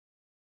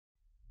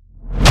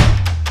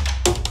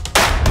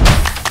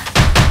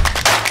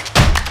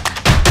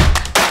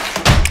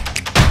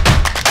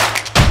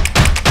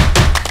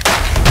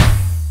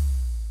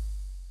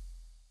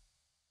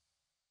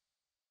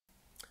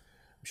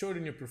sure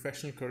in your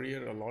professional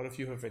career, a lot of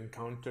you have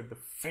encountered the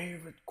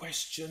favorite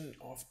question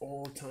of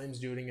all times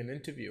during an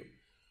interview.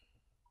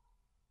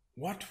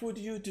 What would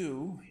you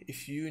do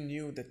if you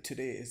knew that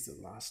today is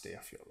the last day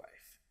of your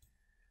life?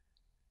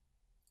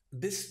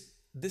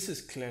 This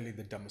is clearly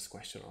the dumbest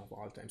question of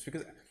all times,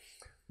 because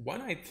one,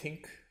 I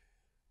think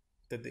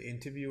that the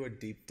interviewer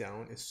deep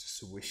down is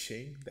just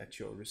wishing that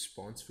your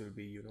response will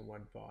be, you know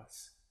what,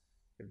 boss,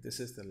 if this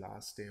is the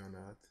last day on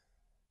earth,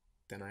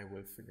 then I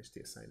will finish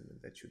the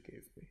assignment that you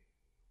gave me.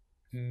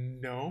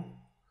 No.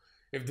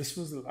 If this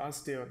was the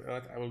last day on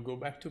earth, I will go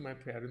back to my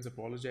parents,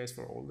 apologize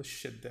for all the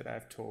shit that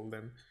I've told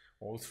them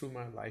all through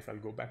my life. I'll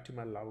go back to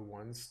my loved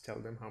ones, tell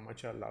them how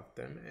much I love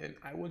them, and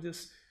I will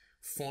just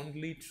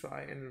fondly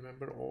try and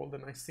remember all the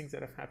nice things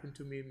that have happened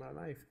to me in my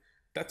life.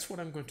 That's what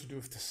I'm going to do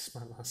if this is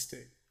my last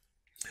day.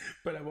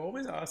 But I've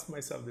always asked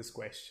myself this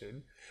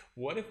question: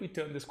 what if we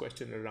turn this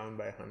question around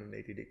by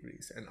 180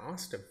 degrees and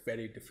asked a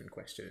very different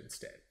question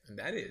instead? And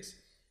that is,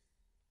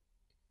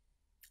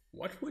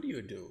 what would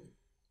you do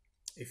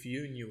if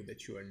you knew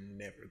that you are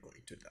never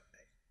going to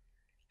die?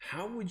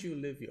 How would you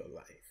live your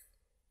life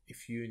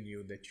if you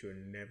knew that you're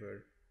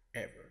never,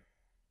 ever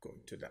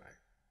going to die?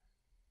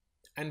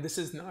 And this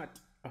is not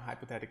a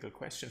hypothetical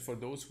question. For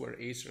those who are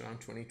aged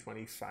around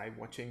 2025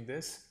 watching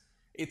this,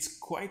 it's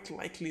quite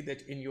likely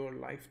that in your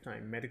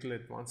lifetime, medical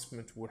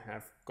advancement would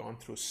have gone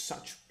through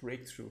such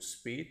breakthrough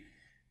speed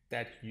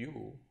that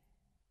you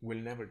will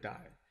never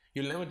die.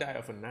 You'll never die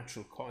of a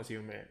natural cause.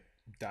 You may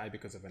die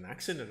because of an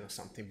accident or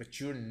something, but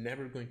you're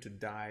never going to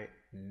die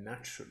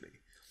naturally.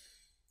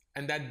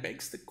 And that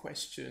begs the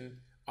question,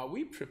 are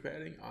we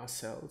preparing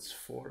ourselves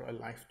for a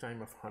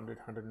lifetime of 100,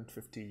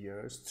 150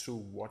 years through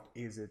what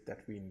is it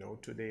that we know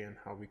today and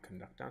how we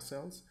conduct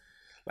ourselves?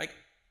 Like,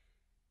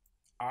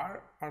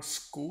 are our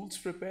schools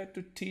prepared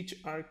to teach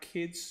our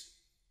kids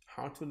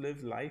how to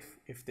live life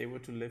if they were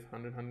to live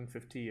 100,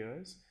 150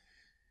 years?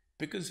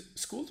 Because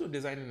schools were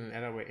designed in an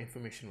era where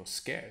information was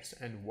scarce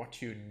and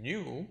what you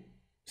knew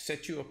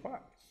set you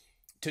apart.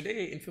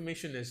 Today,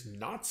 information is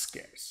not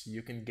scarce.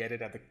 You can get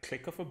it at the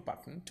click of a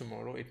button.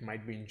 Tomorrow, it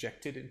might be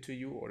injected into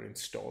you or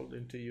installed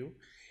into you.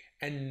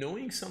 And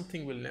knowing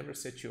something will never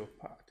set you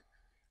apart.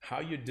 How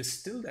you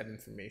distill that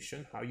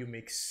information, how you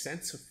make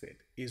sense of it,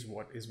 is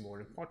what is more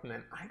important.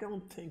 And I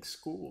don't think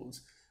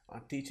schools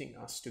are teaching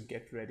us to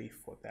get ready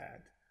for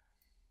that.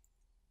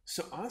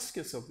 So ask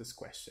yourself this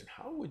question: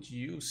 how would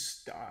you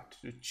start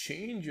to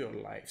change your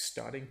life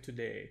starting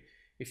today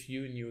if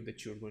you knew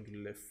that you're going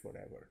to live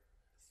forever?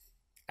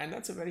 And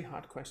that's a very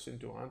hard question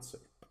to answer.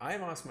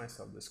 I've asked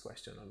myself this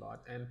question a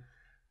lot, and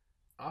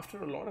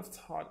after a lot of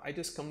thought, I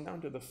just come down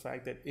to the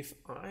fact that if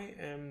I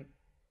am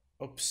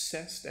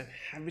obsessed and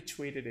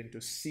habituated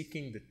into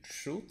seeking the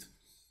truth,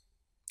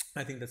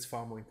 I think that's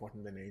far more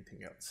important than anything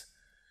else.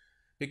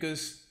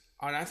 Because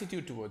our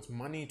attitude towards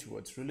money,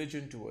 towards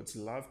religion, towards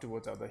love,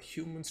 towards other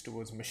humans,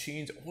 towards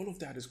machines, all of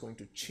that is going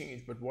to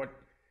change. But what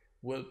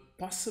will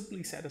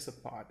possibly set us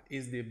apart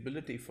is the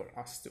ability for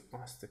us to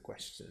ask the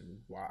question,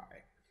 why?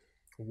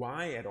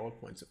 Why at all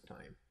points of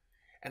time?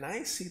 And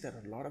I see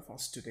that a lot of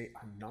us today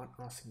are not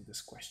asking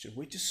this question.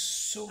 We're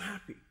just so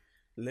happy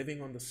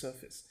living on the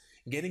surface,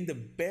 getting the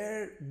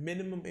bare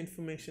minimum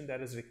information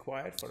that is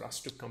required for us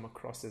to come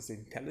across as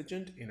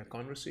intelligent in a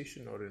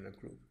conversation or in a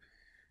group,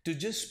 to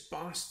just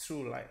pass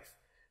through life,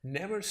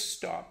 never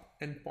stop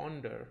and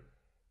ponder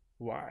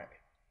why.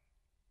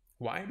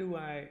 Why do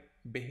I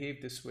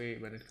behave this way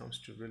when it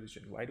comes to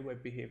religion? Why do I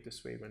behave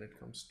this way when it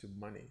comes to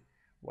money?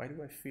 Why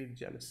do I feel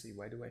jealousy?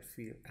 Why do I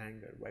feel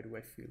anger? Why do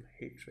I feel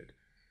hatred?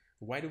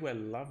 Why do I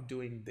love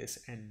doing this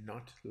and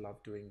not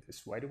love doing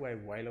this? Why do I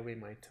while away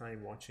my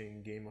time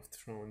watching Game of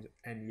Thrones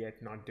and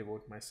yet not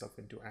devote myself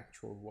into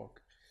actual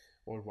work?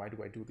 Or why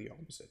do I do the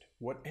opposite?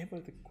 Whatever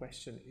the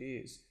question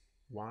is,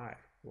 why?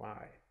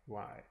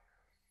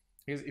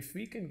 Because if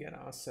we can get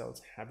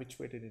ourselves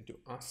habituated into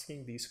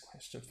asking these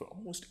questions for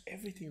almost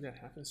everything that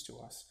happens to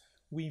us,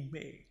 we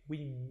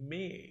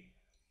may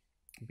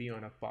be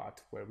on a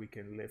path where we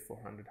can live for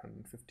 100,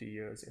 150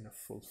 years in a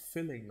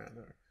fulfilling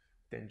manner,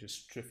 then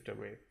just drift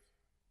away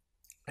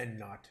and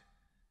not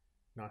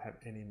have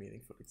any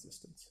meaningful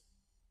existence.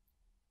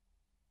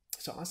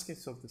 So ask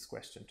yourself this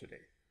question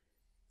today: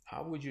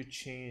 how would you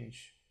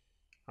change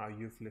how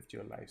you've lived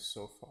your life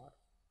so far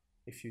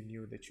if you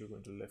knew that you're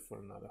going to live for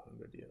another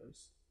 100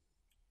 years?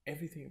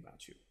 Everything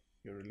about you,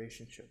 your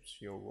relationships,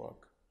 your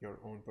work, your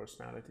own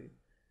personality,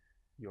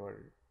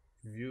 your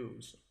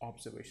views,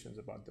 observations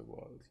about the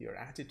world, your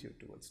attitude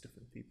towards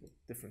different people,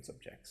 different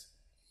subjects.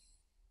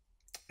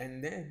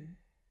 And then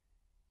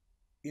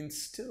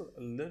instill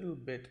a little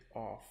bit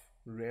of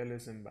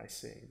realism by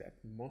saying that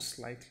most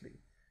likely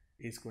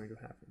is going to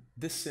happen.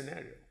 This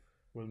scenario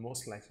will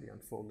most likely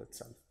unfold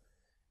itself.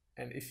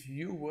 And if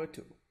you were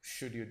to,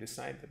 should you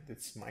decide that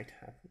this might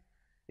happen,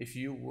 if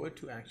you were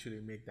to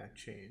actually make that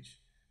change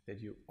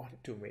that you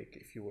ought to make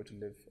if you were to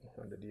live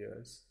 100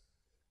 years,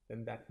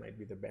 then that might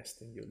be the best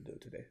thing you'll do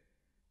today.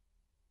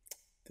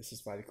 This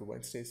is Warikoo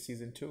Wednesdays,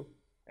 Season 2,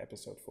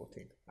 Episode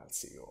 14. I'll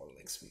see you all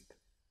next week.